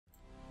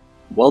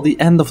While the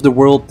end of the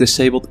world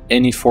disabled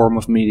any form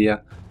of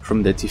media,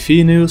 from the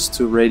TV news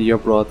to radio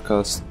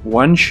broadcast,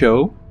 one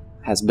show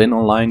has been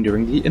online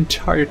during the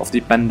entirety of the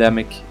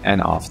pandemic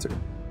and after.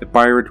 The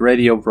pirate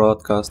radio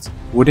broadcast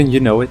Wouldn't You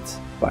Know It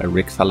by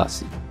Rick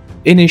Valassi.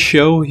 In his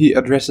show, he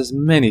addresses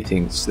many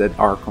things that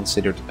are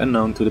considered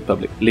unknown to the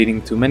public, leading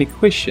to many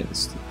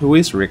questions. Who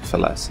is Rick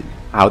Valassi?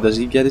 How does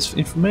he get his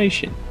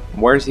information?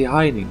 Where is he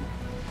hiding?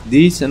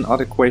 These and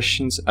other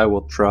questions I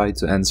will try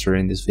to answer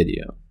in this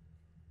video.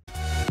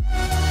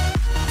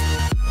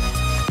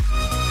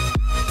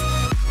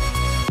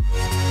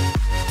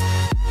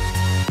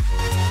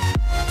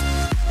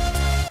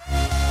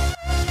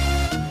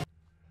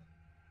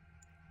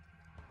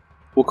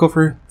 We'll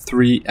cover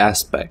three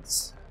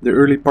aspects. The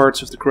early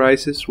parts of the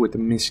crisis with the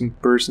missing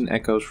person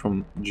echoes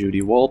from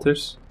Judy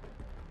Walters,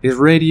 his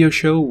radio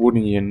show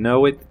Wouldn't You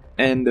Know It,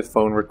 and the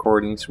phone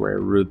recordings where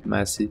Rick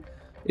Valassi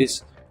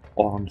is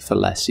on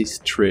Valassi's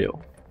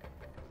trail.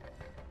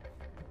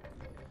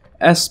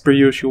 As per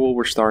usual,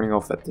 we're starting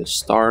off at the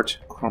start,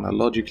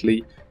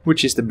 chronologically,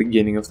 which is the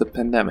beginning of the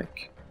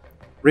pandemic.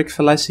 Rick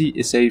Valassi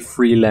is a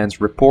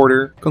freelance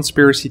reporter,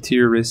 conspiracy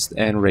theorist,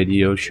 and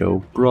radio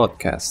show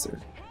broadcaster.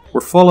 We're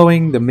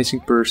following the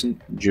missing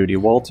person, Judy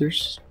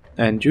Walters,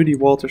 and Judy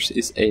Walters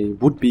is a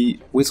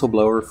would-be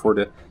whistleblower for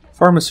the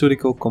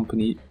pharmaceutical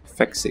company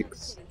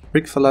Vexix.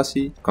 Rick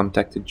Valassi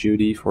contacted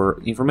Judy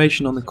for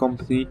information on the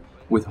company,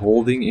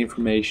 withholding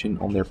information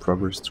on their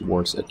progress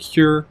towards a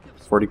cure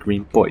for the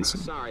green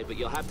poison. Sorry, but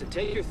you'll have to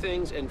take your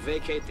things and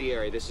vacate the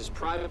area. This is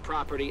private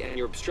property and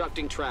you're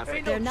obstructing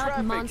traffic. They're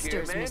not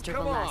monsters, here, Mr.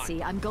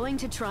 Valassi. I'm going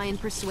to try and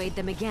persuade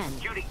them again.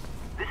 Judy,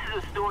 this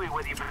is a story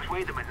whether you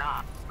persuade them or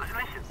not.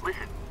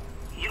 Listen.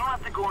 You don't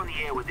have to go on the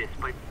air with this,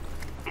 but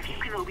if you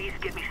can at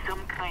least get me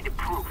some kind of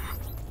proof.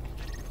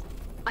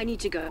 I need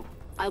to go.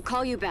 I'll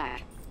call you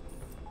back.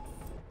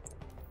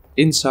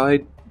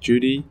 Inside,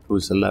 Judy,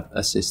 who's a lab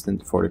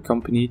assistant for the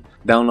company,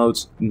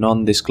 downloads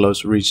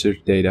non-disclosed research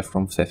data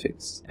from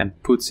Vexix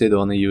and puts it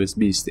on a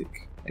USB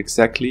stick.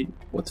 Exactly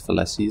what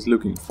Valassi is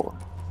looking for.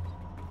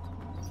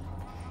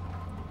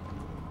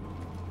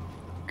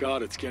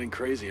 God, it's getting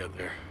crazy out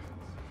there.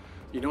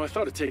 You know, I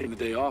thought of taking the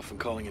day off and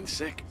calling in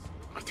sick.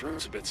 My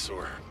throat's a bit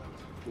sore.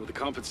 With the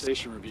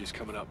compensation reviews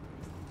coming up.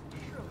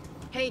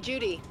 Hey,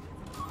 Judy.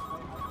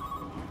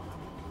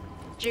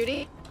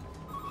 Judy?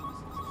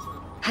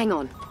 Hang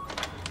on.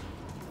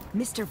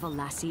 Mr.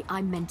 Valassi,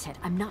 I meant it.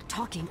 I'm not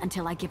talking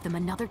until I give them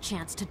another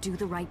chance to do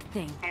the right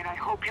thing. And I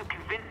hope you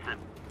convince them.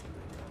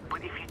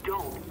 But if you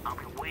don't, I'll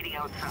be waiting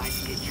outside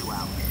to get you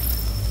out.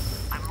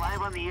 I'm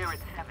live on the air at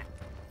 7.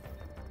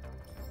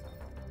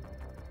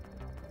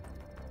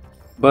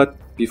 But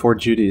before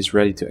Judy is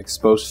ready to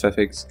expose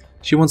Vexix,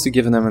 she wants to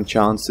give them a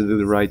chance to do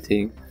the right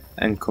thing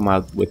and come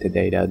out with the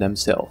data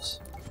themselves.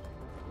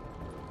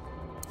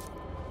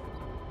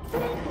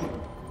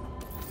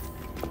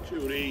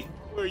 Judy,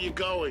 where are you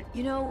going?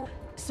 You know,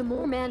 some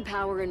more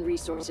manpower and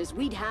resources,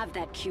 we'd have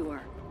that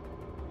cure.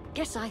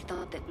 Guess I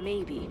thought that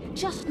maybe,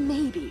 just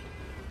maybe,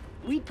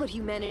 we'd put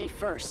humanity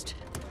first.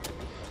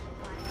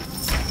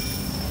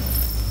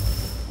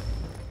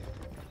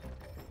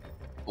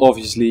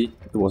 Obviously,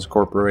 it was a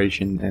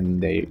corporation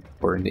and they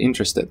weren't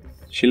interested.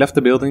 She left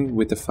the building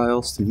with the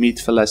files to meet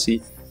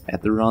Valassi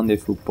at the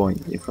rendezvous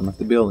point in front of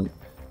the building.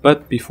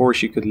 But before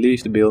she could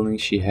leave the building,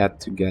 she had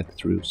to get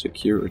through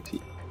security.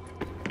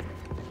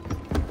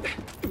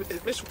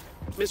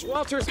 Miss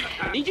Walters,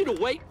 I need you to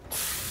wait.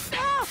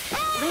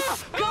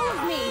 Let go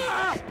of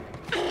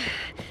me!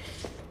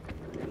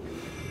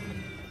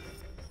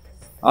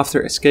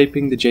 After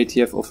escaping the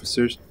JTF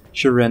officers,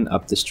 she ran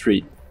up the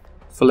street.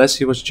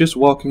 Valassi was just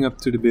walking up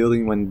to the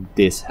building when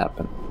this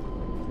happened.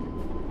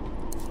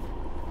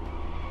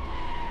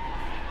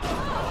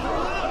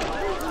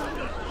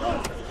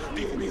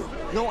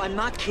 No, I'm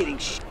not kidding.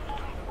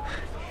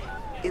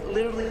 It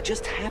literally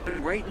just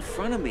happened right in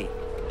front of me.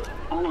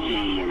 All of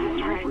them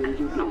were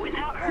operated. But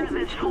without her,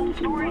 this whole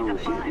story's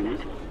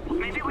defined.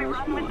 Maybe we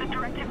run with the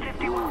Directive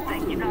 51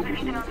 thing. You got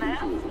anything on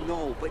that?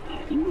 No, but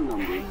You were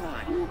number hang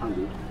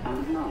on.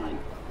 409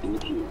 in the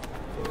queue.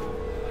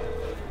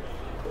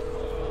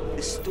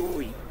 The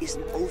story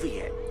isn't over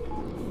yet.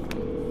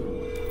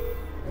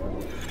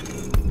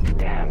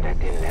 Damn, that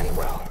didn't end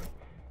well.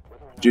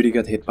 Judy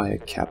got hit by a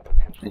cab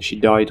and she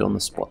died on the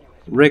spot.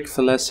 Rick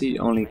Valassi,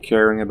 only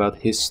caring about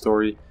his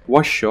story,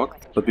 was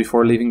shocked, but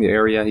before leaving the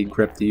area he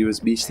grabbed the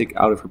USB stick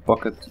out of her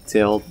pocket to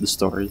tell the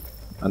story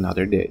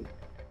another day.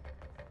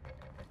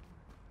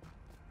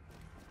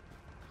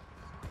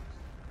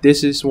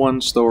 This is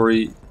one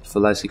story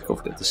Valassi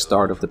covered at the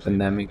start of the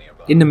pandemic.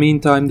 In the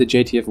meantime, the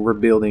JTF were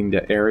building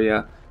the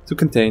area to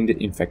contain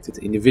the infected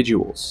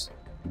individuals,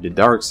 the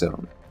Dark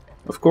Zone.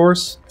 Of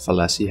course,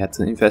 Valassi had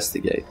to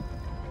investigate.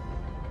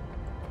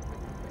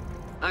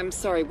 I'm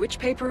sorry, which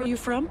paper are you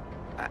from?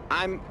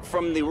 I'm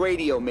from the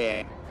radio,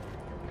 man.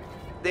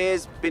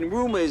 There's been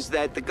rumors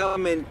that the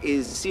government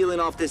is sealing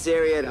off this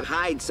area to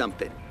hide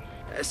something.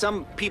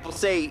 Some people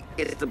say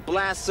it's the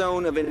blast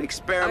zone of an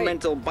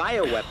experimental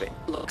bioweapon.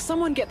 Look,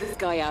 someone get this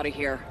guy out of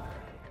here.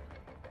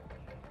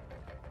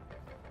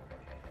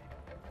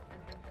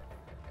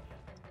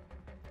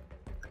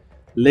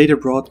 Later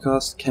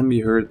broadcasts can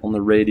be heard on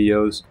the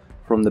radios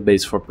from the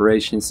base of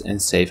operations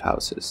and safe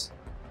houses.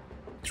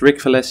 It's Rick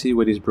Valassi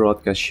with his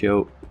broadcast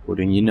show,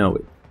 Wouldn't You Know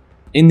It?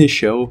 In this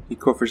show, he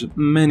covers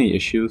many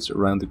issues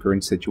around the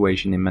current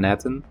situation in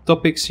Manhattan.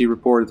 Topics he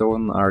reported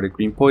on are the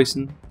Green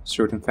Poison,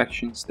 certain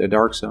factions, the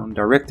Dark Zone,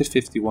 Directive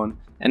 51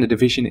 and the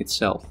Division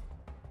itself.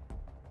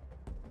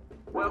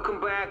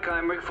 Welcome back,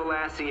 I'm Rick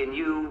Valassi, and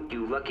you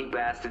lucky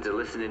bastards are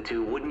listening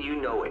to Wouldn't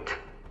You Know It?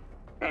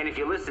 And if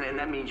you're listening,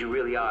 that means you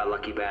really are a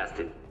lucky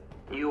bastard.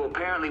 You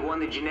apparently won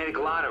the genetic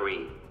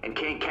lottery and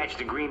can't catch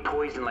the green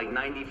poison like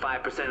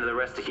 95% of the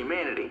rest of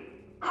humanity.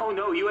 Oh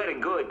no, you had it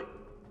good.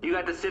 You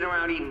got to sit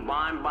around eating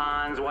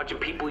bonbons, watching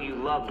people you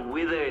loved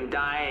wither and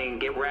die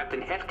and get wrapped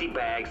in hefty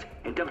bags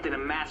and dumped in a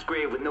mass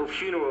grave with no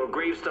funeral or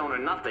gravestone or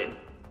nothing.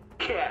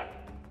 Yeah,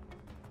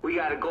 we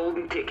got a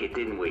golden ticket,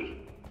 didn't we?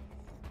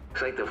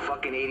 It's like the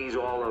fucking 80s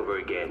all over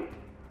again.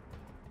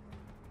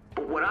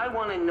 But what I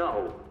want to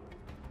know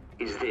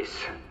is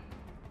this.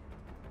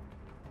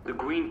 The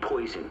green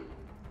poison.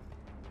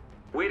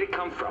 Where'd it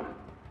come from?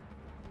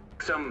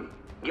 Some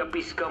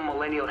yuppie scum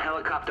millennial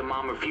helicopter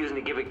mom refusing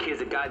to give her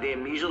kids a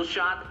goddamn measles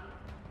shot?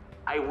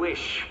 I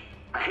wish.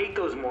 I hate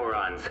those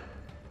morons.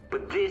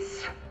 But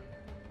this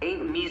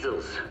ain't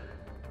measles.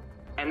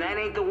 And that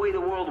ain't the way the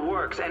world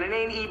works. And it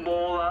ain't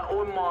Ebola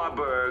or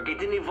Marburg. It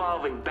didn't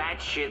evolve in bat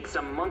shit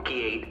some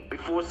monkey ate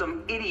before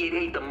some idiot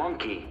ate the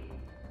monkey.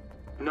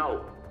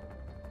 No.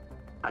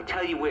 I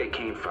tell you where it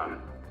came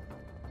from.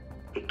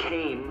 It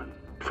came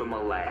from a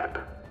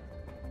lab.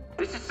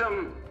 This is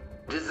some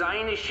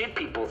designer shit,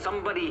 people.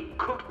 Somebody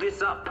cooked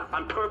this up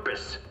on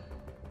purpose.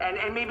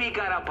 And maybe it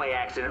got out by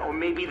accident, or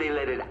maybe they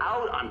let it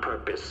out on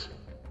purpose.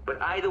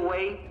 But either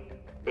way,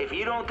 if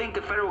you don't think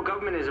the federal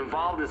government is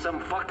involved in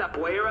some fucked up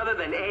way or other,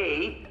 then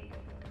A,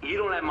 you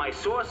don't have my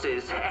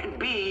sources, and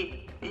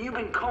B, you've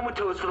been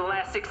comatose for the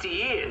last 60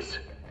 years.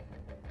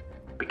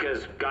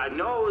 Because God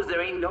knows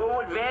there ain't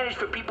no advantage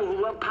for people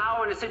who love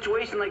power in a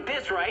situation like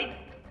this, right?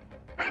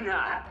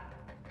 Nah,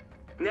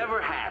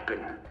 never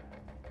happen.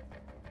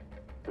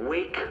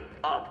 Wake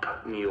up,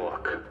 New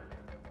York.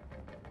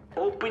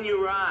 Open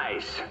your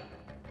eyes.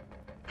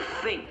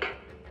 Think.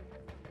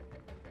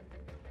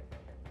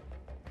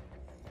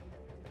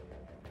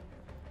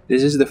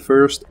 This is the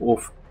first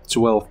of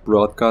 12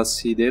 broadcasts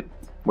he did,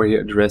 where he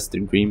addressed the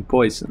green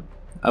poison.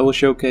 I will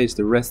showcase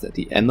the rest at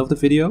the end of the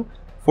video,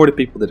 for the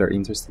people that are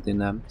interested in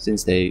them,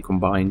 since they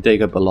combine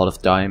take up a lot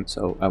of time,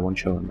 so I won't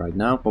show them right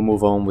now. We'll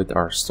move on with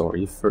our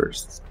story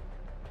first.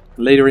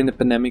 Later in the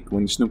pandemic,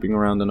 when snooping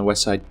around on the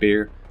West Side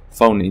Pier,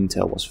 phone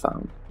intel was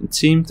found. It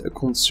seemed a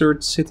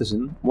concerned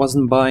citizen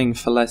wasn't buying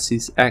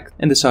Valassi's act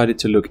and decided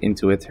to look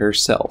into it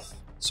herself.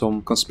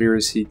 Some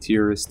conspiracy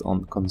theorist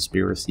on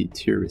conspiracy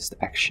theorist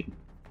action.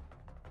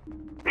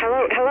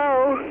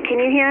 Hello, can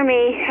you hear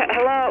me?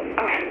 Hello?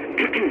 Oh.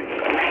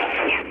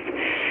 Yes.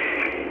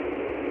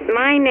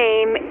 My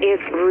name is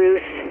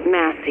Ruth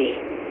Massey.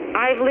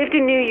 I've lived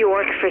in New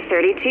York for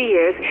 32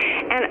 years,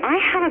 and I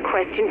have a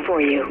question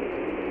for you.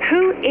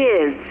 Who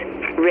is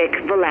Rick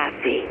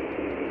Valassi?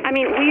 I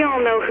mean, we all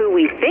know who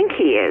we think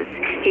he is.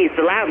 He's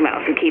the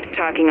loudmouth who keeps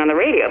talking on the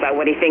radio about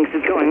what he thinks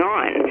is going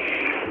on.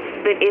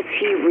 But is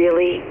he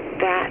really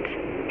that?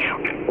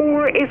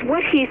 Or is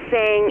what he's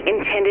saying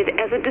intended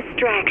as a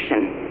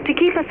distraction to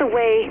keep us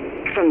away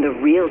from the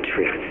real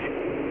truth?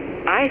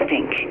 I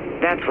think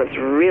that's what's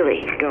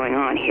really going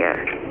on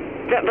here.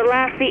 That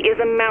Valassi is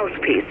a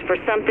mouthpiece for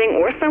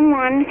something or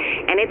someone,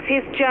 and it's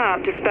his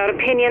job to spout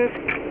opinions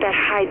that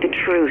hide the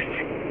truth.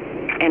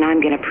 And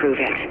I'm gonna prove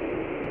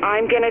it.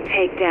 I'm gonna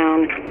take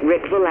down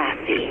Rick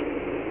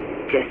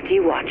Valassi. Just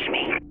you watch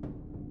me.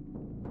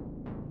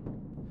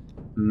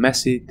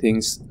 Massey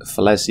thinks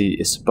Valassi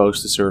is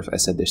supposed to serve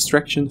as a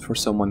distraction for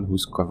someone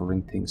who's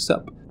covering things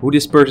up. Who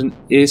this person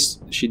is,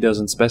 she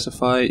doesn't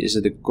specify. Is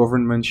it the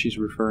government she's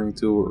referring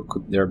to, or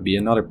could there be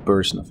another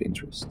person of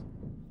interest?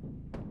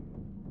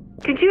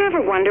 Did you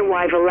ever wonder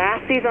why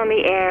Valassi's on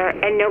the air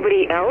and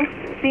nobody else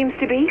seems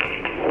to be?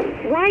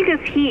 Why does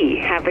he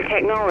have the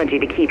technology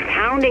to keep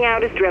pounding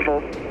out his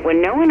drivel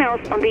when no one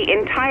else on the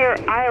entire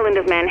island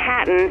of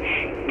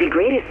Manhattan, the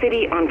greatest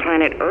city on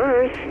planet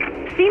Earth,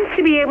 seems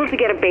to be able to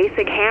get a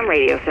basic ham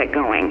radio set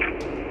going?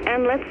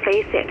 And let's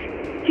face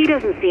it, he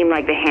doesn't seem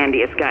like the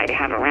handiest guy to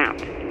have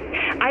around.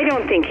 I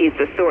don't think he's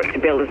the sort to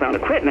build his own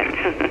equipment.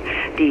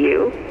 Do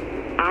you?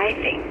 I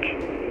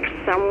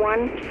think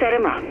someone set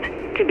him up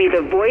to be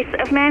the voice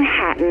of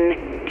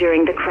Manhattan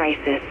during the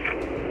crisis.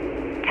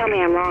 Tell me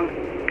I'm wrong.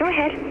 Go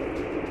ahead.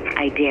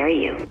 I dare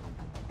you.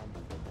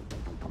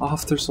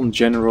 After some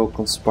general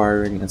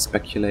conspiring and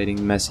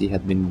speculating, Massey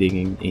had been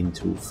digging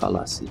into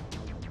Valassi.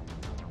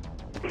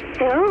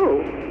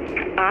 So,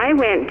 I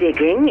went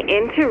digging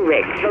into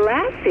Rick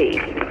Valassi.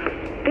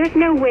 There's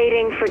no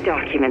waiting for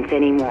documents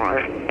anymore.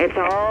 It's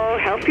all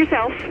help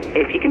yourself,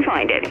 if you can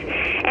find it.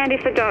 And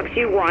if the docs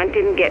you want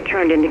didn't get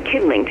turned into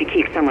kindling to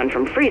keep someone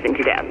from freezing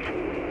to death.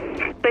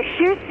 But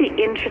here's the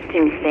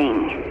interesting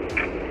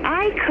thing.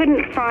 I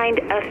couldn't find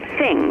a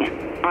thing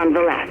on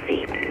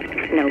Valassi.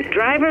 No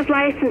driver's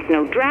license,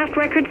 no draft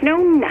records, no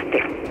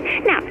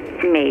nothing. Now,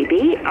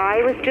 maybe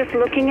I was just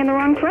looking in the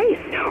wrong place.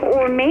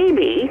 Or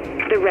maybe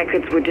the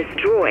records were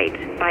destroyed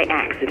by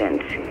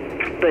accident.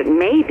 But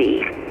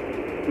maybe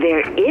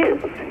there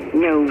is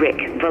no Rick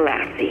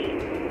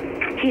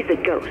Valassi. He's a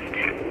ghost.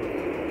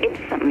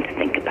 It's something to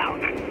think about.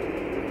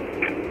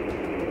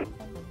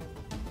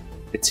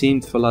 It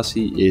seemed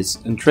Valassi is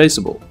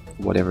untraceable.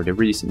 Whatever the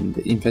reason,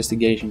 the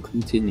investigation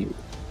continued.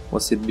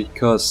 Was it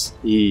because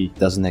he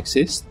doesn't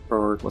exist,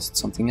 or was it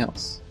something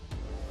else?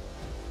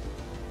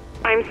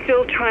 I'm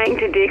still trying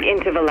to dig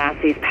into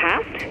Valassi's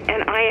past,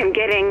 and I am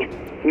getting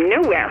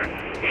nowhere.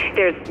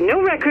 There's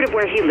no record of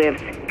where he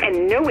lives,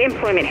 and no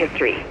employment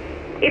history.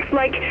 It's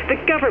like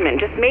the government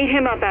just made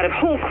him up out of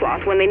whole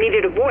cloth when they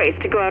needed a voice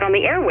to go out on the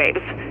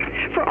airwaves.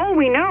 For all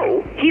we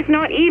know, he's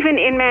not even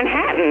in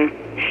Manhattan.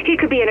 He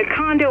could be in a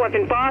condo up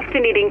in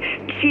Boston eating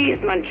cheese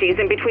munchies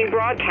in between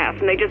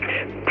broadcasts, and they just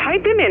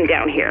pipe him in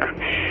down here.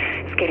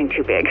 It's getting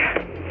too big.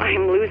 I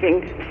am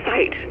losing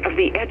sight of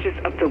the edges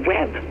of the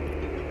web.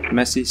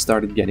 Messi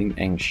started getting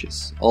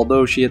anxious.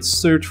 Although she had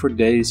searched for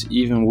days,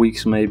 even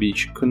weeks maybe,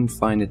 she couldn't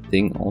find a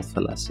thing on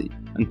Valassi.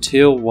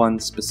 Until one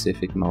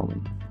specific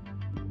moment.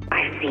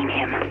 I've seen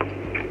him.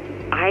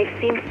 I've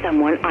seen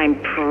someone I'm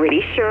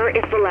pretty sure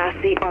is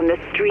Valassi on the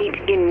street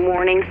in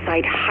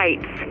Morningside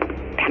Heights.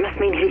 That must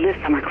mean he lives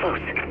somewhere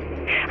close.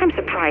 I'm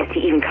surprised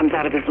he even comes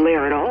out of his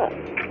lair at all.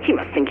 He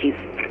must think he's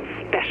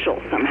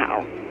special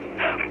somehow.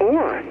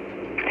 Or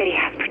that he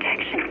has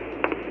protection.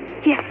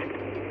 Yes,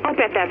 I'll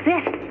bet that's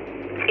it.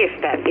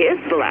 If that is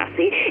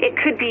Valassi, it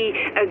could be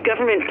a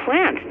government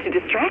plant to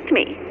distract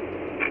me.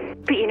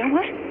 But you know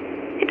what?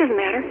 It doesn't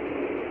matter.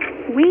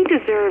 We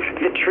deserve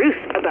the truth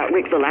about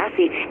Rick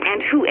Valassi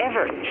and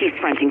whoever he's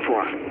fronting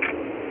for.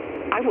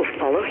 I will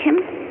follow him.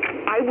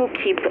 I will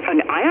keep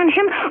an eye on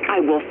him. I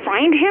will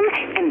find him.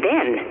 And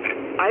then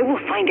I will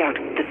find out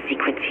the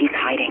secrets he's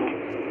hiding.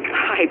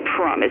 I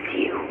promise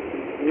you,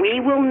 we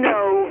will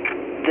know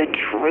the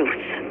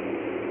truth.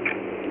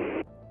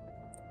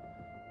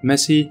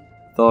 Messi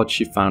thought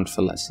she found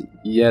Valassi,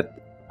 yet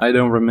I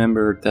don't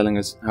remember her telling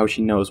us how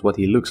she knows what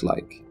he looks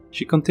like.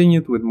 She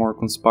continued with more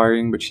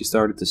conspiring, but she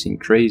started to seem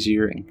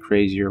crazier and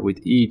crazier with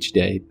each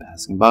day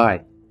passing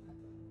by.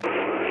 This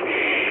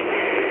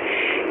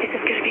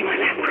is going to be my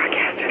last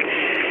broadcast.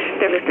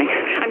 They're listening.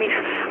 I mean,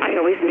 I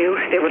always knew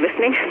they were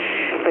listening,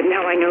 but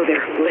now I know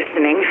they're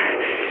listening.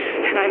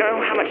 And I don't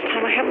know how much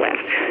time I have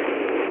left.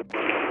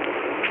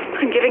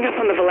 I'm giving up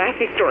on the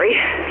Valassi story.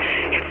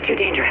 It's too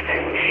dangerous.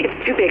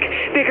 It's too big.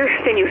 Bigger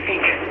than you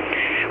think.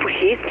 What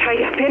he's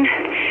tied up in,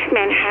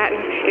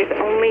 Manhattan is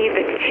only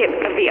the tip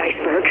of the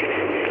iceberg.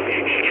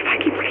 If I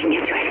keep looking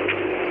into it,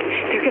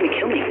 they're going to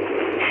kill me.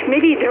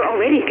 Maybe they're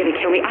already going to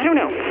kill me. I don't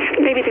know.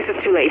 Maybe this is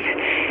too late.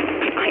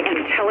 But I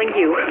am telling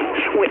you,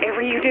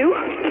 whatever you do,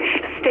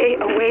 stay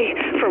away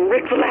from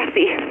Rick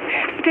Valassi.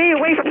 Stay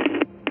away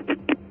from...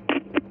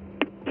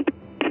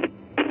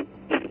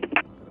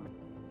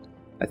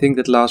 I think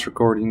that last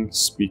recording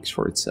speaks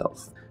for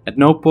itself. At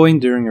no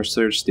point during her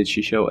search did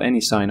she show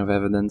any sign of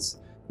evidence.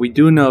 We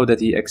do know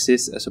that he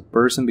exists as a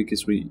person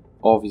because we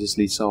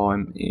obviously saw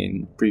him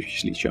in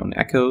previously shown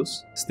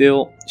echoes.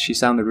 Still, she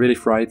sounded really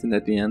frightened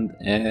at the end,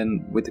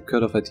 and with the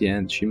cutoff at the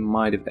end she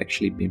might have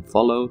actually been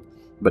followed.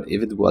 But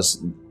if it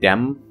was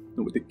them,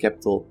 with the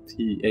capital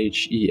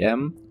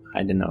THEM,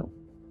 I don't know.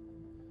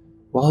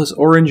 While his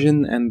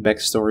origin and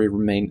backstory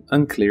remain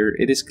unclear,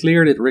 it is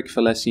clear that Rick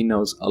Valassi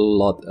knows a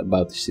lot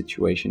about the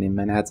situation in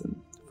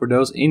Manhattan. For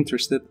those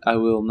interested, I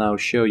will now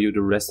show you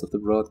the rest of the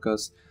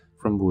broadcast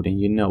from Wouldn't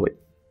You Know It.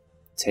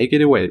 Take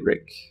it away,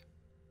 Rick.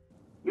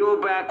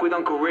 You're back with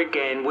Uncle Rick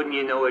and Wouldn't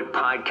You Know It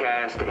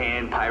podcast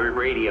and pirate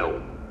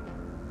radio.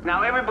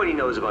 Now everybody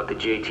knows about the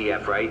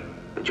JTF, right?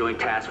 The Joint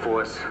Task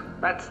Force.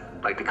 That's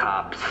like the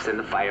cops and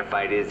the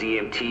firefighters,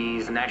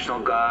 EMTs, National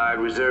Guard,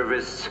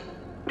 reservists,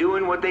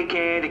 doing what they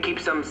can to keep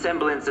some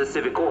semblance of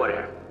civic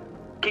order,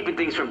 keeping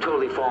things from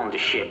totally falling to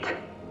shit.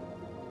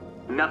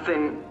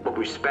 Nothing but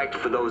respect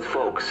for those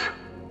folks.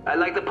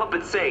 Like the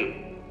puppets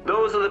say,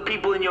 those are the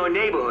people in your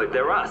neighborhood,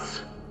 they're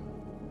us.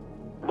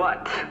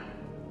 But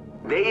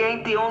they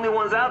ain't the only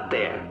ones out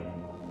there.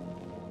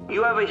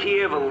 You ever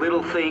hear of a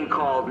little thing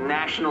called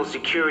National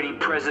Security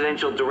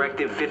Presidential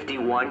Directive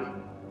 51?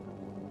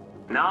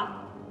 No?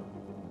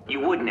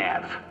 You wouldn't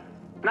have.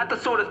 Not the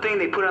sort of thing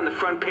they put on the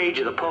front page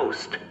of the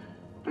Post.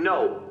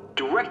 No,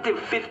 Directive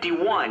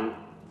 51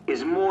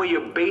 is more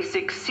your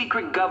basic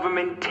secret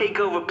government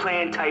takeover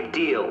plan type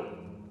deal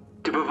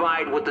to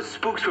provide what the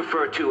spooks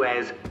refer to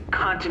as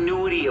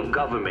continuity of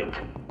government.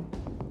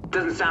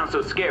 Doesn't sound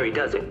so scary,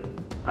 does it?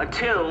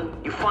 Until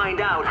you find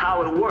out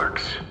how it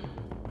works,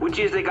 which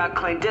is they got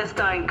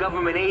clandestine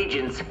government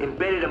agents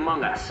embedded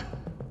among us.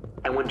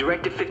 And when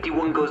Directive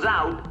 51 goes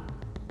out,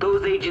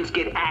 those agents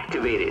get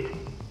activated.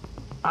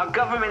 Our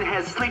government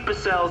has sleeper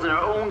cells in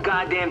our own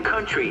goddamn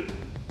country.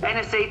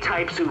 NSA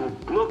types who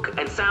look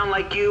and sound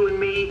like you and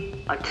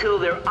me until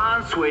their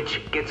on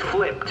switch gets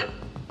flipped.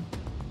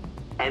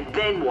 And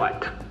then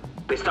what?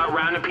 They start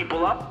rounding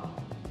people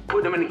up?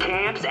 Putting them in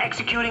camps?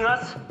 Executing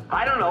us?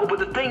 I don't know, but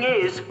the thing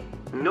is,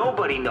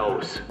 nobody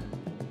knows.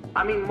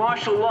 I mean,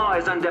 martial law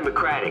is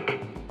undemocratic,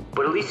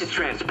 but at least it's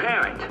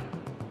transparent.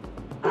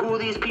 Who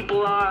these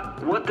people are,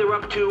 what they're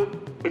up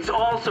to, it's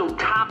also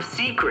top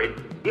secret.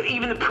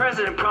 Even the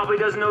president probably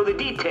doesn't know the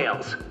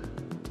details.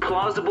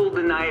 Plausible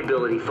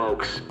deniability,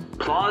 folks.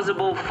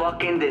 Plausible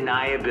fucking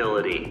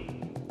deniability.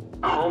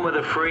 Home of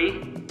the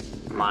free?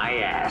 My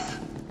ass.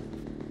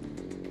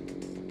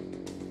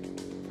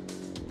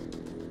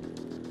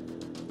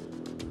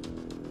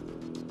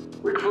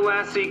 Rick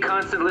Valassi,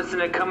 constant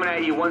listener, coming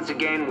at you once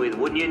again with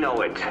Wouldn't You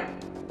Know It.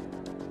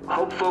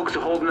 Hope folks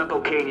are holding up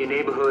okay in your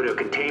neighborhood or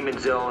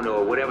containment zone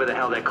or whatever the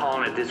hell they're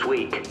calling it this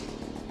week.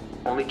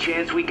 Only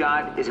chance we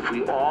got is if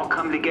we all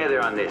come together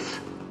on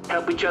this.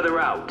 Help each other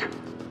out.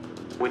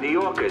 We're New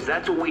Yorkers,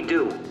 that's what we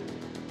do.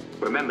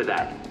 Remember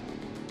that.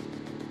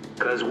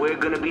 Because we're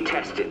gonna be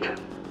tested.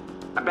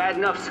 Bad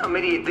enough some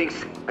idiot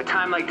thinks a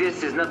time like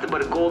this is nothing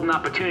but a golden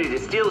opportunity to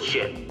steal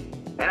shit.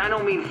 And I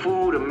don't mean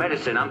food or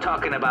medicine, I'm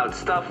talking about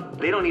stuff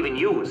they don't even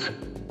use.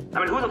 I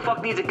mean, who the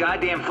fuck needs a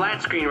goddamn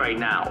flat screen right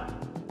now?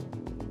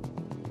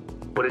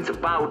 But it's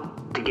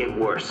about to get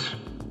worse.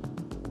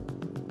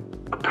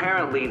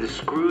 Apparently, the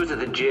screws at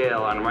the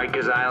jail on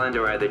Rikers Island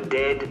are either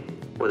dead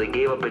or they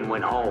gave up and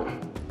went home.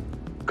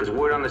 Because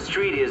word on the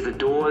street is the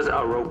doors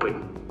are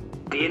open.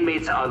 The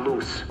inmates are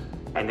loose,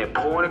 and they're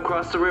pouring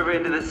across the river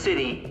into the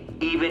city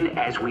even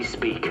as we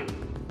speak.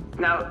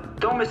 Now,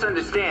 don't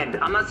misunderstand,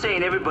 I'm not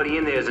saying everybody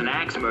in there is an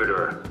axe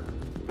murderer.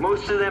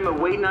 Most of them are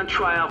waiting on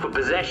trial for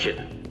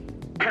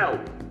possession.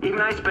 Hell,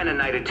 even I spent a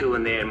night or two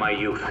in there in my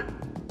youth.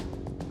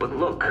 But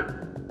look,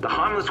 the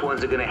harmless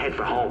ones are gonna head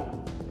for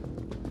home.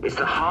 It's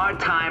the hard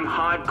time,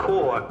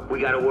 hardcore we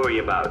gotta worry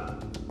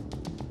about.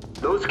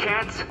 Those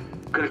cats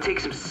gonna take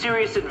some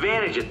serious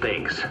advantage of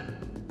things.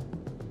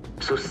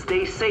 So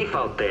stay safe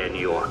out there, New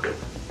York.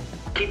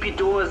 Keep your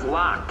doors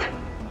locked.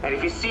 And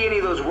if you see any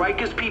of those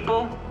Rikers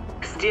people,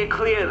 steer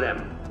clear of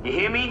them. You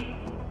hear me?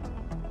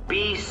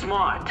 Be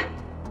smart.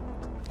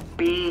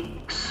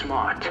 Be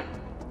smart.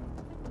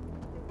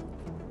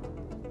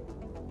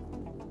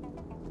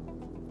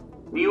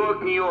 New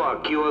York, New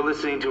York, you are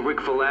listening to Rick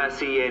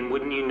Valassi and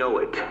Wouldn't You Know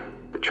It,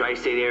 the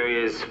tri-state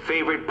area's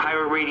favorite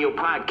pirate radio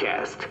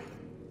podcast.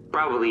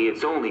 Probably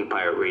its only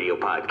pirate radio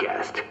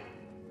podcast.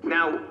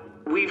 Now,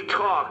 we've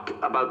talked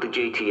about the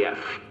JTF,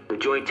 the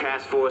Joint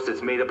Task Force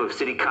that's made up of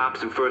city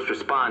cops and first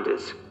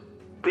responders.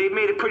 They've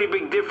made a pretty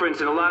big difference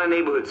in a lot of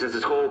neighborhoods since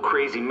this whole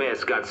crazy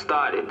mess got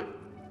started.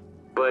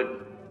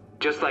 But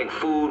just like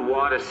food,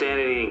 water,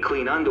 sanity, and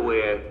clean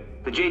underwear,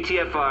 the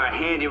JTF are a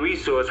handy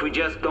resource we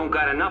just don't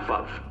got enough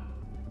of.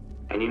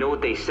 And you know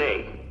what they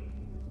say?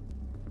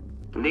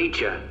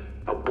 Nature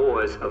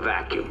abhors a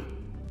vacuum.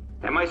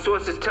 And my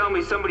sources tell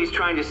me somebody's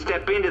trying to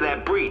step into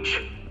that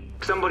breach.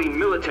 Somebody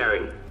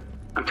military.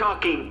 I'm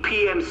talking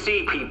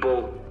PMC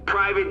people,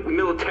 private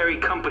military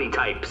company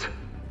types,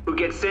 who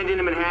get sent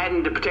into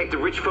Manhattan to protect the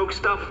rich folk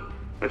stuff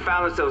and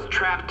found themselves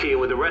trapped here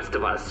with the rest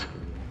of us.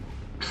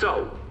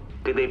 So,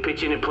 did they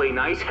pitch in and play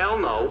nice? Hell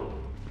no.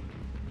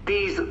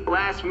 These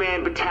last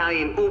man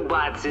battalion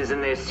U-Botses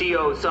and their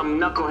CO, some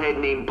knucklehead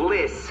named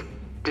Bliss,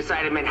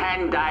 decided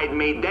Manhattan died and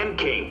made them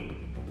king.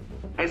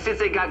 And since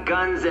they got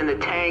guns and the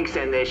tanks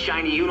and their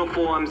shiny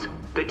uniforms,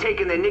 they're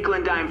taking their nickel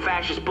and dime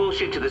fascist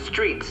bullshit to the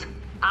streets.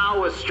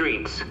 Our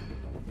streets.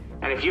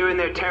 And if you're in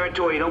their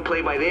territory and don't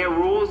play by their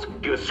rules,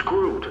 you're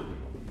screwed.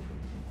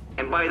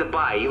 And by the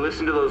by, you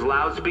listen to those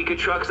loudspeaker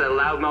trucks that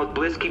loudmouth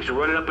Bliss keeps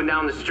running up and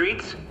down the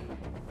streets?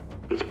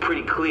 It's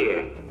pretty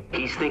clear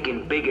he's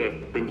thinking bigger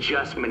than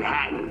just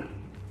Manhattan.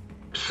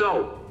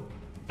 So,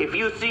 if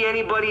you see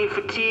anybody in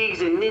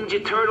fatigues and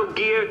Ninja Turtle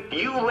gear,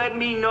 you let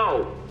me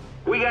know.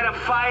 We got a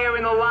fire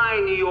in the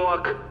line, New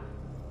York.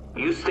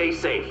 You stay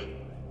safe.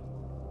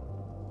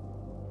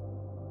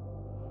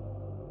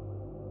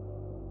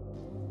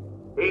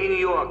 Hey, New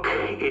York,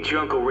 it's your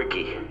Uncle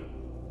Ricky.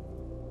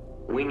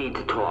 We need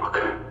to talk.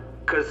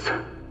 'Cause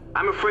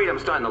I'm afraid I'm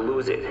starting to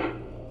lose it.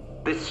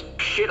 This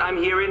shit I'm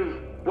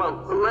hearing,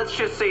 well, let's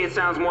just say it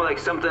sounds more like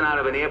something out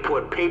of an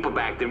airport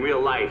paperback than real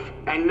life.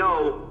 And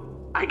no,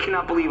 I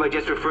cannot believe I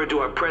just referred to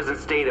our present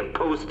state of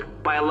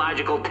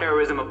post-biological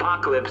terrorism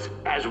apocalypse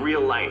as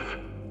real life.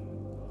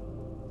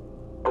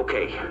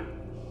 Okay,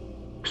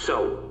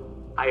 so,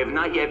 I have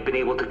not yet been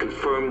able to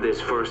confirm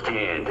this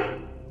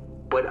firsthand,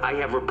 but I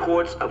have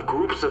reports of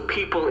groups of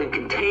people in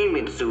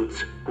containment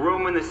suits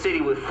roaming the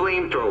city with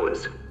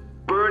flamethrowers,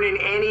 burning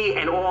any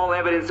and all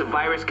evidence of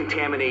virus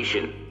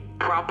contamination.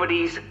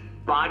 Properties,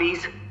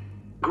 bodies.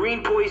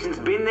 Green poison's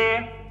been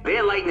there,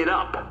 they're lighting it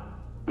up.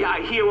 Yeah,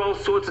 I hear all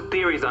sorts of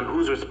theories on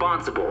who's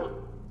responsible.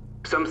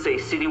 Some say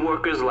city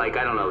workers like,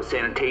 I don't know,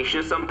 sanitation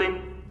or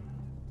something.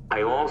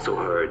 I also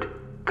heard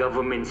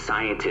government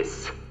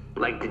scientists,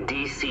 like the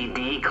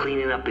DCD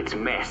cleaning up its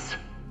mess.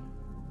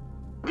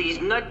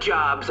 These nut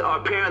jobs are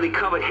apparently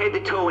covered head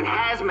to toe in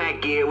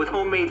hazmat gear with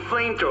homemade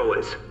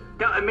flamethrowers.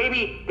 Now,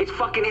 maybe it's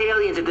fucking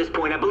aliens at this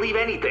point, I believe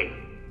anything.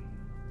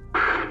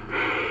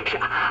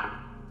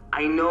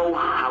 I know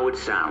how it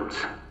sounds.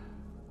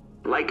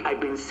 Like I've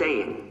been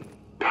saying,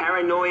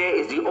 paranoia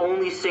is the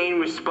only sane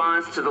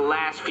response to the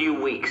last few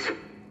weeks.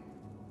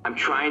 I'm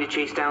trying to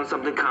chase down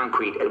something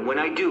concrete, and when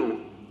I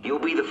do, you'll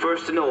be the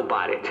first to know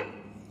about it.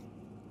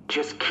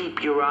 Just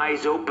keep your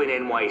eyes open,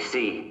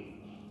 NYC.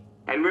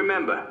 And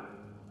remember,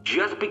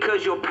 just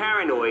because you're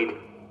paranoid,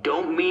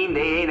 don't mean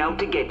they ain't out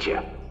to get you.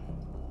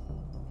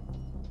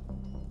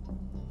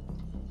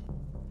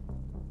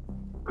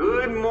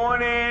 Good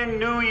morning,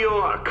 New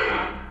York.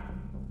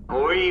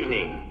 Or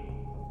evening.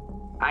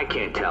 I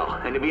can't tell,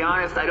 and to be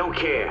honest, I don't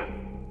care.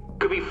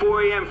 Could be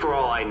 4 a.m. for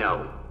all I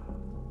know.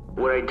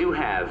 What I do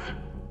have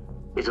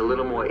is a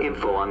little more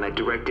info on that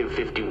Directive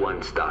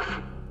 51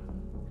 stuff.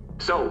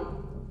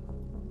 So,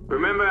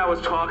 remember I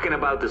was talking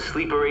about the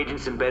sleeper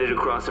agents embedded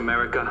across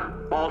America?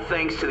 All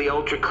thanks to the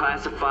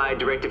ultra-classified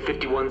Directive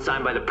 51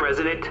 signed by the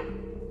President?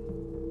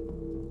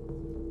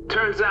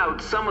 Turns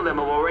out some of them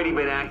have already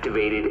been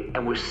activated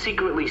and were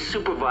secretly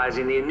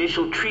supervising the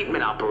initial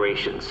treatment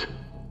operations.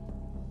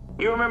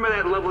 You remember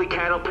that lovely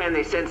cattle pen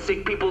they sent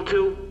sick people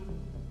to?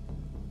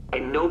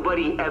 And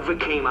nobody ever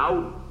came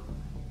out?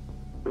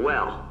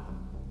 Well,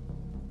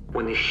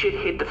 when the shit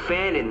hit the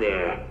fan in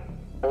there,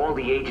 all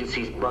the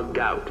agencies bugged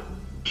out.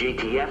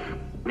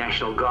 JTF,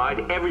 National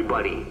Guard,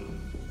 everybody.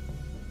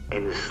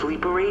 And the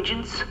sleeper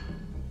agents?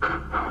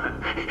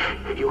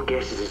 Your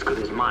guess is as good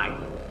as mine.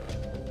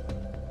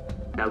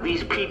 Now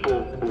these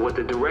people were what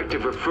the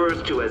directive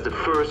refers to as the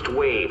first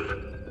wave.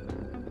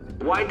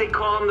 Why'd they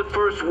call them the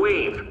first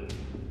wave?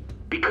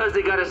 Because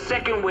they got a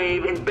second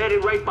wave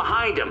embedded right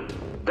behind them.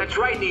 That's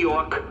right, New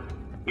York.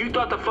 You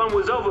thought the fun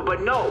was over,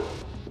 but no.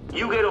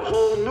 You get a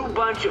whole new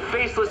bunch of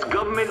faceless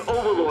government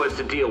overlords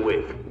to deal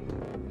with.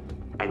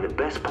 And the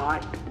best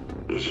part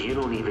is you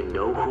don't even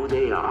know who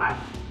they are.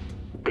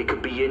 They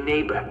could be your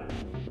neighbor,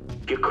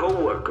 your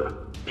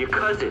co-worker, your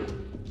cousin,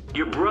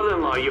 your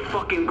brother-in-law, your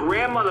fucking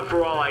grandmother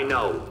for all I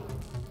know.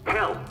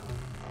 Hell,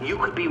 you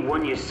could be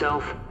one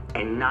yourself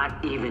and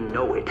not even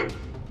know it.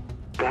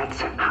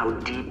 That's how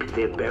deep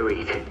they're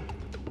buried.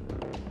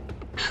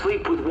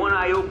 Sleep with one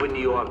eye open,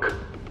 New York.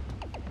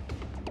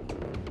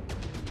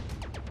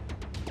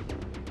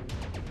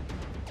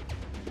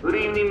 Good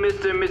evening,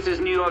 Mr. and Mrs.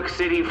 New York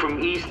City,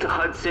 from East to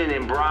Hudson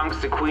and Bronx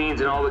to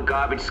Queens and all the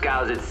garbage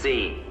scows at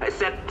sea.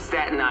 Except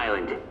Staten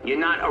Island. You're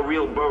not a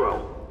real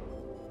borough.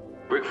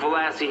 Rick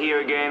Valassi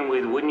here again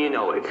with Wouldn't You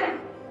Know It.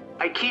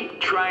 I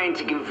keep trying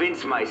to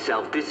convince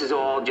myself this is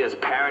all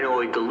just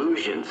paranoid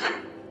delusions.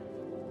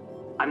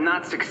 I'm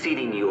not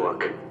succeeding, New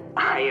York.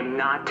 I am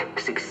not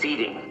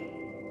succeeding.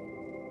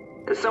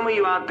 Some of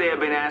you out there have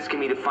been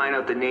asking me to find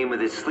out the name of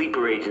this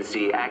sleeper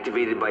agency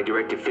activated by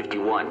Directive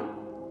 51.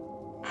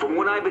 From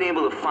what I've been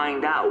able to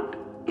find out,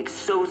 it's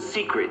so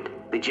secret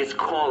they just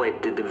call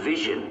it the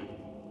Division.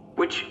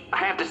 Which, I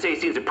have to say,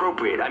 seems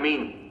appropriate. I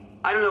mean,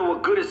 I don't know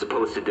what good it's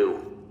supposed to do.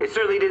 It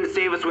certainly didn't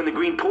save us when the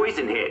green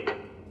poison hit.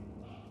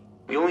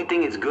 The only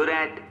thing it's good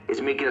at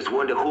is making us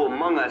wonder who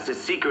among us is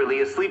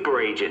secretly a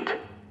sleeper agent.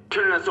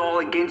 Turning us all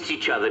against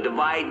each other,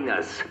 dividing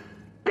us.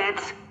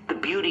 That's the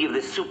beauty of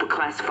this super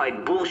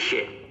classified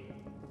bullshit.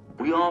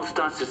 We all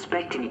start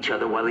suspecting each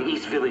other while the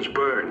East Village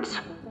burns.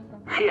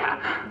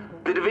 Yeah.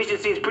 The Division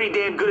seems pretty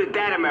damn good at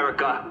that,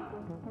 America.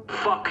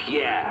 Fuck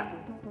yeah.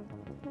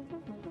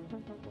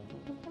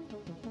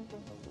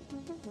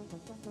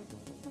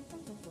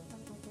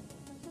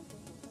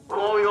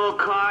 Calling all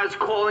cars,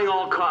 calling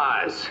all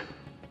cars.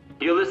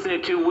 You're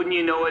listening to Wouldn't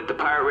You Know It, the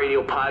pirate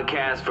radio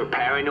podcast for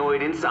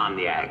paranoid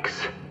insomniacs.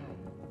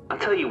 I'll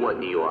tell you what,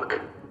 New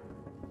York.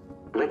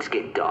 Let's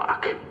get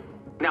dark.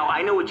 Now,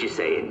 I know what you're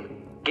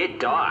saying. Get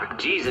dark.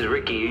 Jesus,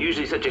 Ricky, you're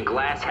usually such a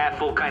glass half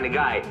full kind of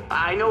guy.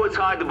 I know it's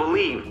hard to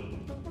believe.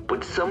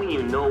 But some of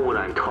you know what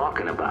I'm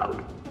talking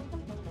about.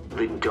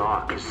 The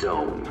Dark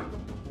Zone.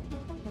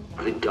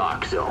 The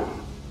Dark Zone.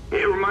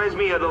 It reminds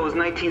me of those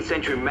 19th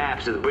century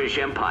maps of the British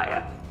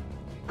Empire.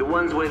 The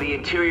ones where the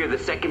interior of the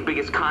second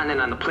biggest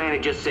continent on the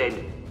planet just said,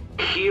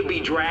 "Here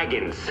be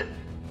dragons."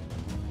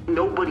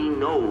 Nobody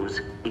knows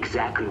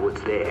exactly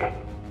what's there.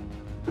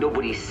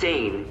 Nobody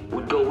sane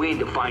would go in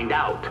to find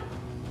out.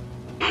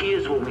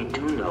 Here's what we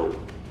do know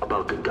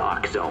about the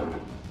Dark Zone.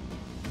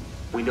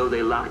 We know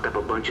they locked up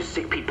a bunch of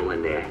sick people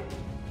in there.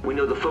 We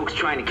know the folks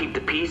trying to keep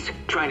the peace,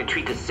 trying to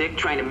treat the sick,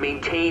 trying to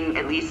maintain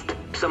at least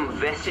some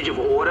vestige of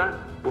order,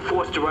 were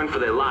forced to run for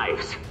their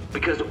lives.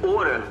 Because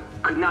order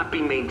could not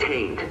be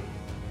maintained.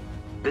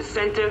 The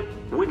center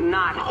would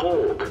not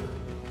hold.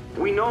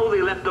 We know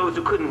they left those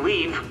who couldn't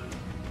leave,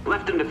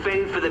 left them to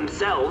fend for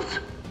themselves.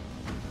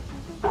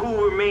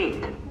 Who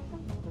remained?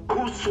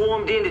 Who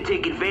swarmed in to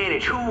take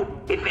advantage? Who,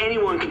 if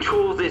anyone,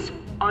 controls this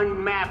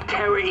unmapped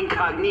terra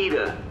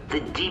incognita? The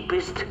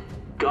deepest,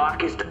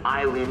 darkest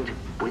island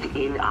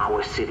within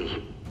our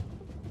city.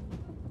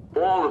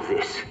 All of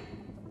this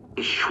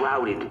is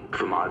shrouded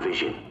from our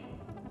vision.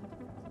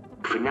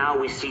 For now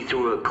we see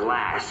through a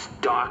glass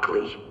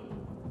darkly.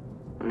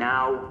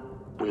 Now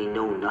we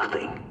know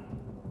nothing.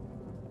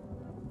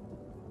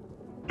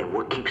 And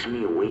what keeps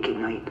me awake at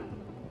night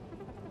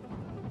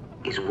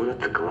is what if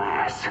the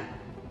glass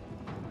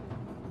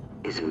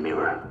is a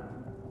mirror?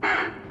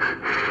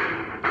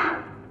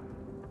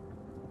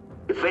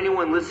 If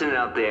anyone listening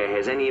out there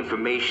has any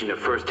information or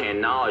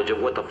first-hand knowledge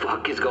of what the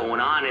fuck is going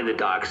on in the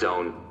Dark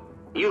Zone,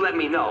 you let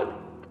me know.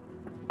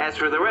 As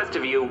for the rest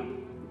of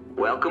you,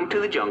 welcome to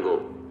the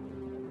jungle.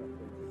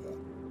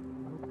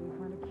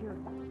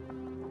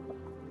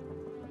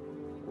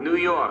 New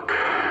York.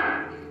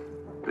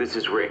 This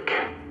is Rick.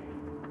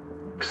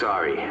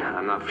 Sorry,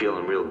 I'm not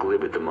feeling real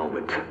glib at the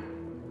moment.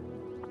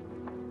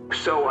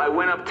 So I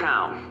went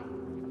uptown.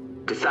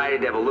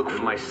 Decided to have a look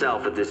for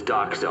myself at this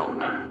Dark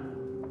Zone.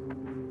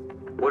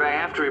 What I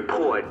have to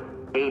report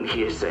ain't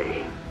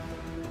hearsay.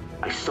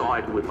 I saw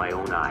it with my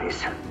own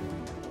eyes.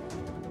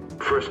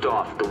 First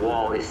off, the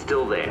wall is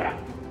still there.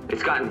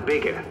 It's gotten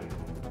bigger.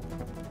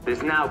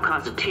 There's now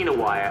concertina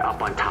wire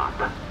up on top.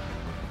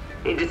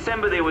 In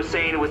December they were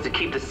saying it was to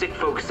keep the sick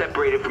folks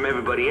separated from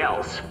everybody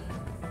else.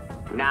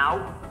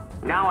 Now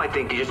I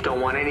think they just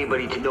don't want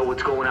anybody to know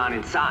what's going on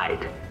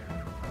inside.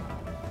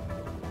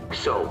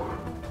 So,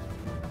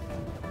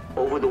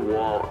 over the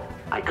wall,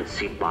 I could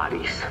see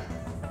bodies.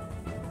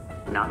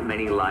 Not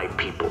many live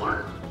people.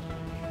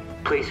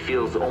 Place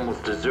feels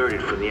almost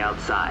deserted from the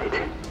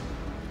outside.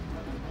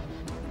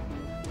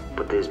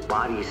 But there's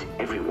bodies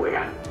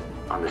everywhere.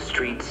 On the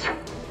streets,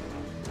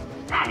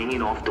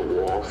 hanging off the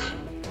walls.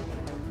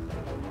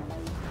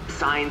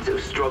 Signs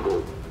of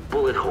struggle,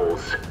 bullet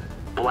holes,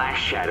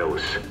 blast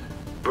shadows,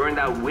 burned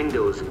out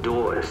windows and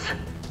doors.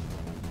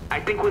 I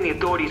think when the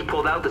authorities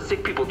pulled out, the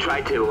sick people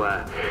tried to,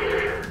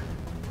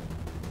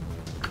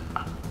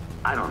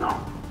 I don't know.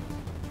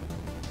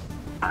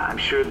 I'm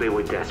sure they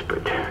were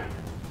desperate.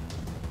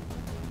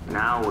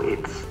 Now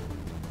it's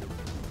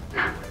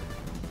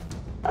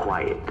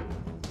quiet.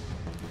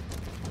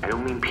 I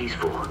don't mean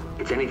peaceful.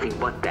 It's anything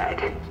but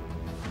that.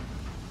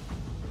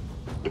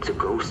 It's a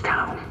ghost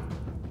town,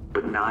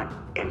 but not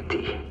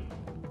empty.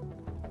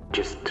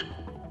 Just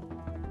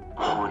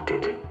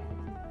haunted.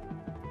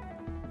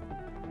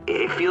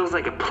 It feels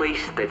like a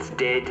place that's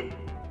dead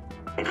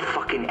and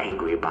fucking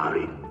angry about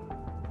it.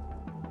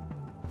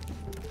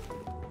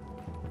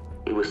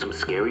 It was some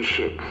scary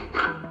shit.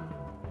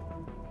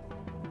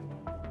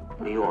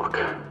 New York.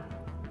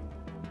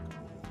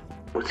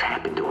 What's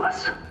happened to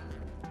us?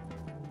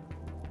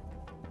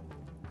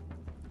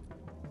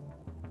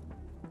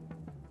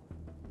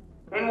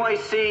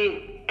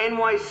 NYC.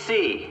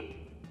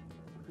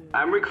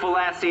 I'm Rick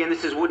Valassi and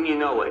this is Wouldn't You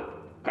Know It.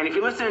 And if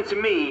you're listening to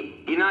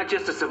me, you're not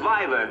just a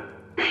survivor,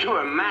 you're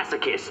a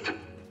masochist.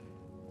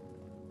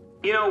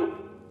 You know,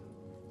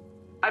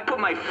 I put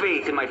my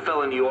faith in my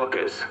fellow New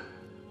Yorkers.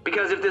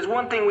 Because if there's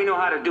one thing we know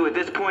how to do at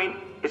this point,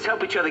 it's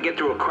help each other get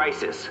through a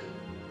crisis.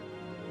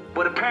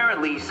 But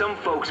apparently, some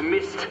folks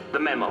missed the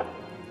memo.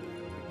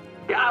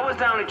 Yeah, I was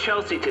down in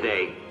Chelsea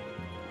today.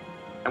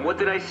 And what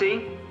did I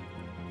see?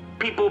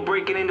 People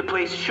breaking into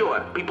places,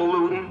 sure. People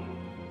looting.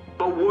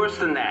 But worse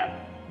than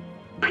that.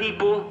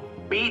 People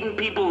beating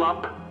people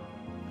up.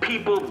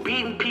 People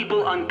beating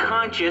people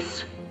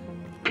unconscious.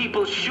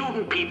 People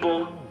shooting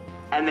people.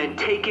 And then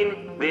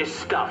taking their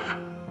stuff.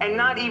 And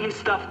not even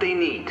stuff they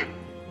need.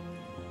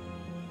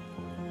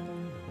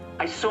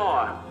 I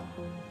saw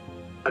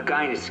a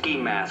guy in a ski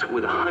mask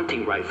with a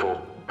hunting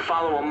rifle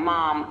follow a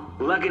mom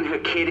lugging her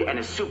kid and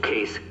a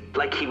suitcase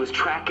like he was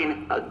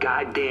tracking a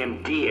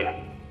goddamn deer.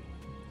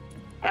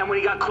 And when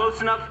he got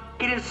close enough,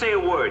 he didn't say a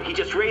word. He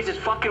just raised his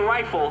fucking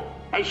rifle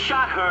and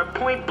shot her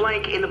point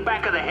blank in the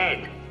back of the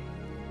head.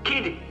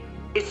 Kid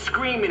is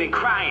screaming and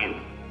crying.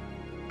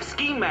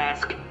 Ski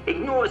mask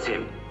ignores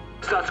him.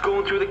 Starts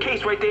going through the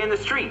case right there in the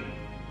street.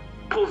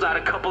 Pulls out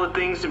a couple of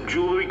things, some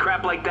jewelry,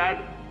 crap like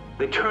that.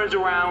 Then turns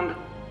around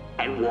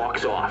and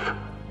walks off.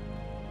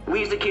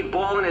 Leaves the kid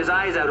bawling his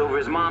eyes out over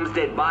his mom's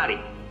dead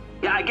body.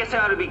 Yeah, I guess I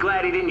ought to be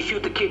glad he didn't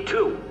shoot the kid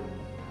too.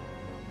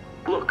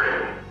 Look,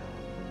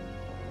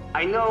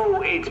 I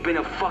know it's been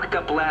a fucked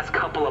up last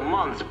couple of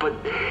months, but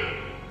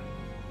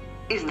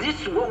is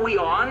this what we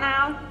are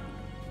now?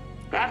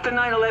 After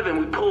 9/11,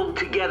 we pulled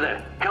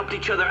together, helped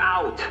each other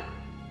out.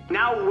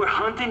 Now we're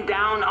hunting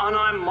down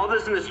unarmed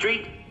mothers in the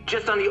street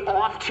just on the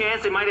off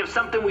chance they might have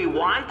something we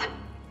want?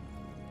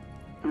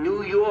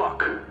 New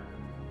York.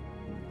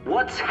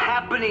 What's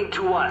happening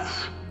to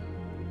us?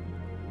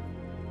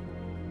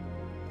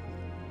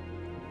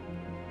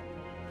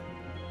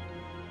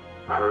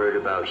 Heard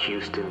about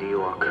Houston, New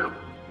York.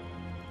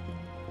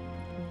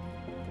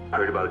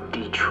 Heard about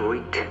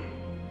Detroit.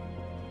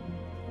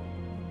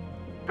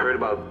 Heard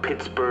about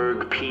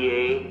Pittsburgh,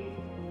 PA.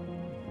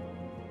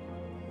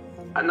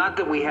 Not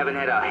that we haven't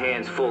had our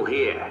hands full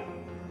here.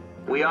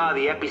 We are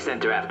the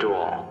epicenter after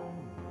all.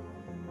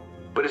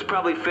 But it's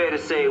probably fair to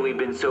say we've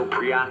been so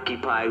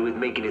preoccupied with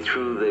making it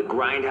through the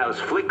grindhouse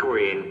flick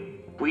we're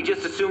in, we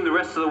just assumed the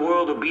rest of the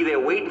world would be there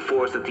waiting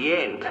for us at the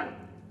end.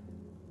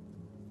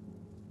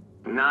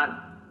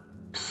 Not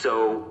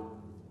so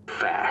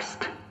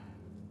fast.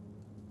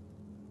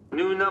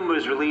 New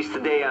numbers released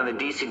today on the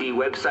DCD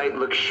website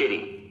look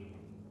shitty.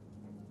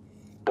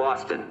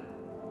 Boston.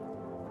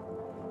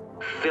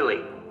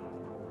 Philly.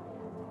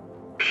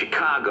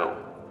 Chicago.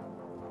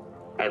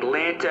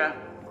 Atlanta.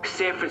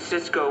 San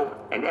Francisco,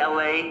 and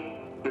LA,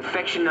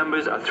 infection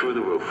numbers are through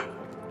the roof.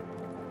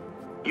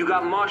 You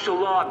got martial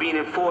law being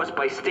enforced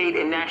by state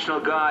and national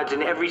guards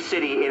in every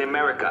city in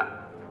America.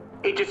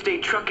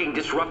 Interstate trucking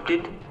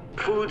disrupted,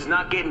 food's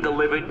not getting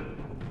delivered,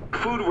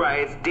 food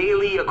riots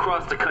daily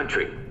across the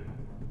country.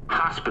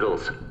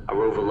 Hospitals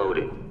are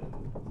overloaded.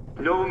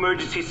 No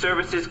emergency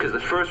services because the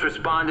first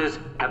responders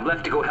have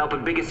left to go help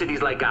in bigger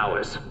cities like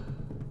ours.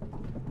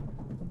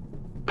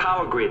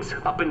 Power grids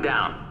up and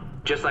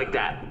down, just like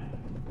that.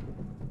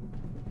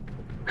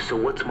 So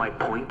what's my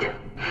point?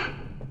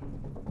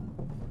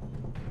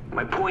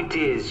 My point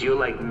is, you're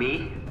like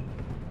me.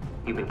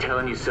 You've been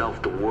telling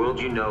yourself the world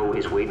you know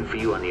is waiting for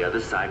you on the other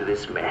side of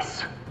this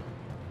mess.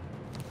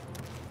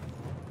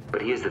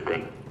 But here's the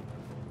thing.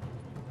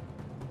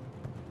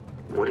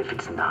 What if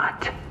it's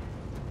not?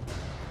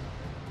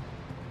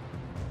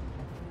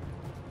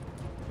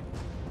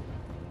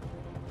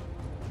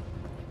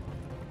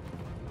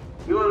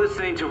 You're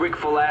listening to Rick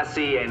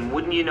Valassi, and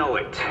wouldn't you know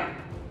it,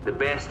 the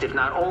best, if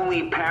not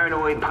only,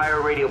 paranoid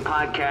pirate radio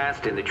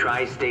podcast in the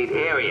tri-state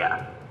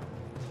area.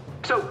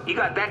 So, you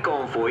got that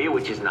going for you,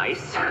 which is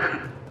nice.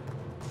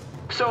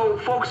 So,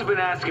 folks have been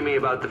asking me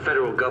about the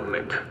federal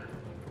government,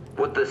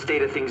 what the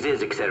state of things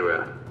is,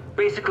 etc.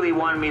 Basically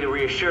wanted me to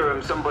reassure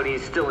them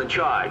somebody's still in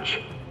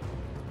charge.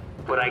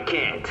 But I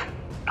can't.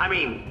 I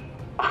mean,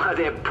 are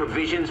there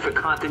provisions for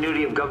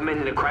continuity of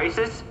government in a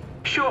crisis?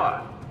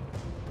 Sure.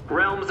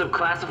 Realms of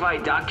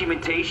classified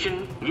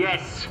documentation?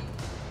 Yes.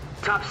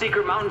 Top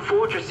secret mountain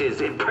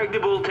fortresses,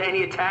 impregnable to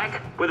any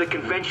attack, whether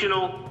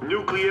conventional,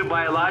 nuclear,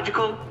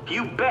 biological?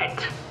 You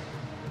bet.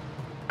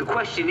 The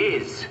question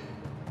is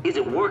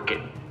it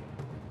working?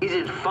 Is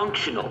it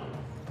functional?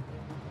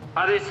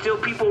 Are there still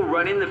people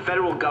running the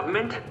federal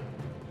government?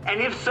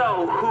 And if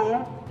so,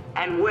 who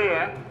and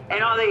where?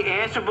 And are they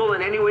answerable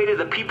in any way to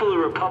the people of the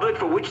Republic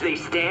for which they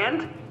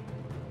stand?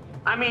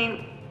 I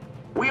mean,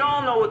 we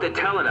all know what they're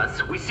telling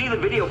us. We see the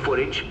video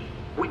footage.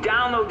 We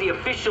download the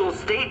official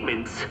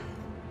statements.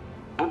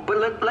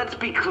 But let's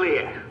be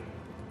clear.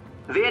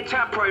 Their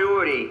top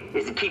priority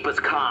is to keep us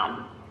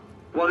calm,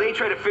 while they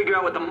try to figure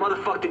out what the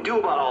motherfuck to do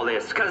about all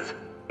this. Because,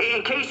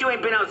 in case you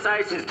ain't been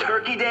outside since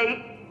Turkey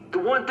Day, the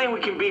one thing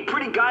we can be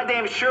pretty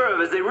goddamn sure of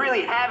is they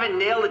really haven't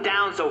nailed it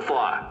down so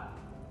far.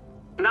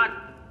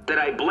 Not that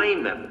I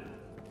blame them.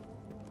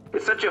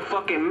 It's such a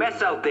fucking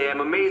mess out there,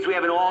 I'm amazed we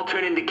haven't all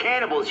turned into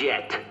cannibals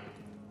yet.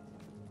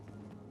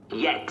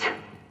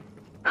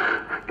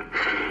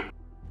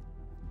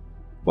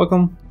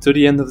 Welcome to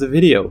the end of the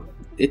video.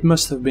 It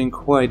must have been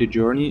quite a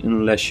journey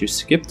unless you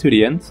skipped to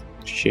the end.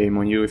 Shame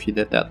on you if you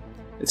did that.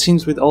 It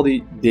seems with all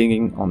the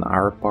digging on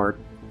our part,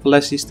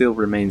 Valassi still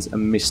remains a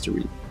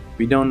mystery.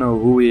 We don't know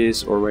who he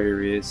is or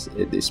where he is.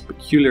 It is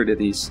peculiar that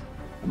he's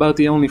about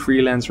the only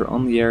freelancer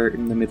on the air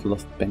in the middle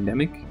of a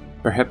pandemic.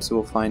 Perhaps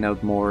we'll find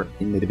out more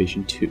in the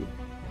Division 2.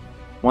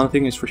 One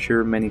thing is for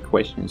sure, many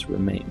questions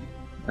remain.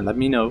 And let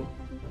me know,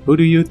 who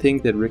do you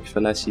think that Rick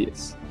Valassi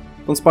is?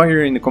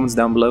 Conspire in the comments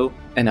down below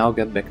and I'll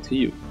get back to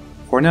you.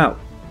 For now,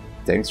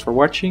 thanks for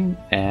watching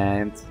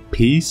and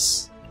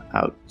peace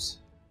out.